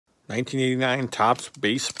1989 Topps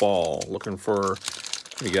Baseball. Looking for,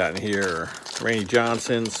 what we got in here? Randy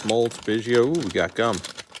Johnson, Smoltz, Biggio. Ooh, we got gum.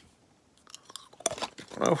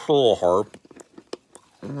 That's a little hard.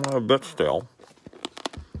 But still.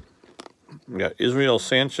 We got Israel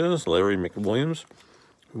Sanchez, Larry McWilliams,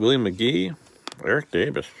 William McGee, Eric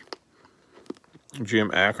Davis,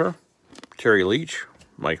 Jim Acker, Terry Leach,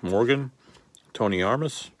 Mike Morgan, Tony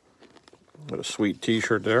Armas. Got a sweet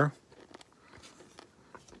t-shirt there.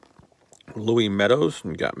 Louis Meadows,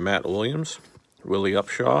 and got Matt Williams, Willie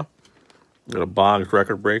Upshaw. Got a Boggs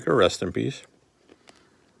record breaker, rest in peace.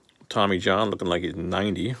 Tommy John looking like he's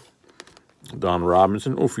 90. Don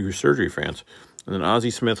Robinson, oh, for you surgery fans. And then Ozzie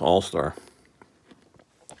Smith All-Star.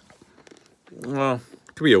 Well,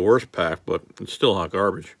 it could be a worse pack, but it's still hot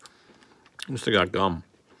garbage. We still got gum.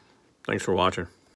 Thanks for watching.